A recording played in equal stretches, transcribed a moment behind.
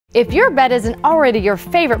If your bed isn't already your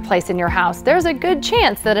favorite place in your house, there's a good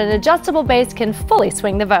chance that an adjustable base can fully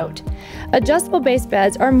swing the vote. Adjustable base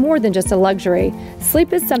beds are more than just a luxury.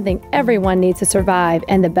 Sleep is something everyone needs to survive,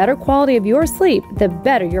 and the better quality of your sleep, the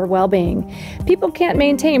better your well-being. People can't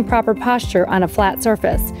maintain proper posture on a flat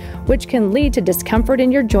surface, which can lead to discomfort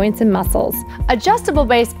in your joints and muscles. Adjustable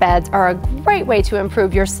base beds are a great way to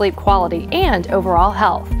improve your sleep quality and overall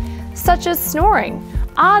health, such as snoring.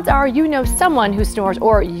 Odds are you know someone who snores,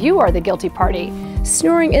 or you are the guilty party.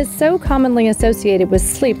 Snoring is so commonly associated with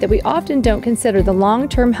sleep that we often don't consider the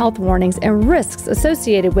long-term health warnings and risks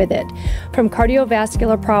associated with it. From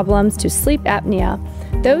cardiovascular problems to sleep apnea,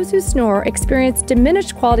 those who snore experience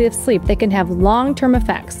diminished quality of sleep that can have long-term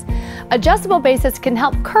effects. Adjustable bases can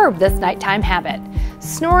help curb this nighttime habit.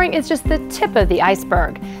 Snoring is just the tip of the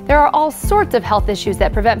iceberg. There are all sorts of health issues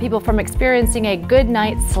that prevent people from experiencing a good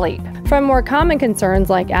night's sleep. From more common concerns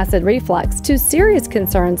like acid reflux to serious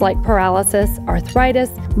concerns like paralysis, arthritis,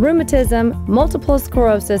 rheumatism, multiple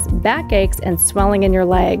sclerosis, backaches, and swelling in your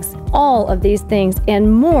legs. All of these things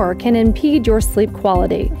and more can impede your sleep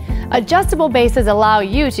quality. Adjustable bases allow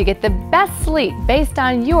you to get the best sleep based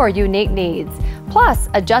on your unique needs. Plus,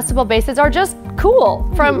 adjustable bases are just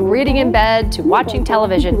cool. From reading in bed to watching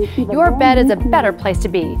television, your bed is a better place to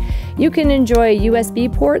be. You can enjoy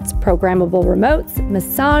USB ports, programmable remotes,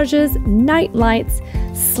 massages, night lights,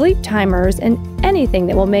 sleep timers, and anything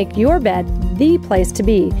that will make your bed the place to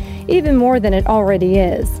be, even more than it already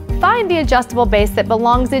is. Find the adjustable base that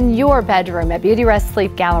belongs in your bedroom at Beautyrest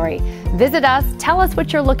Sleep Gallery. Visit us, tell us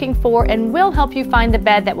what you're looking for, and we'll help you find the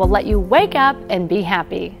bed that will let you wake up and be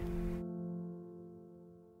happy.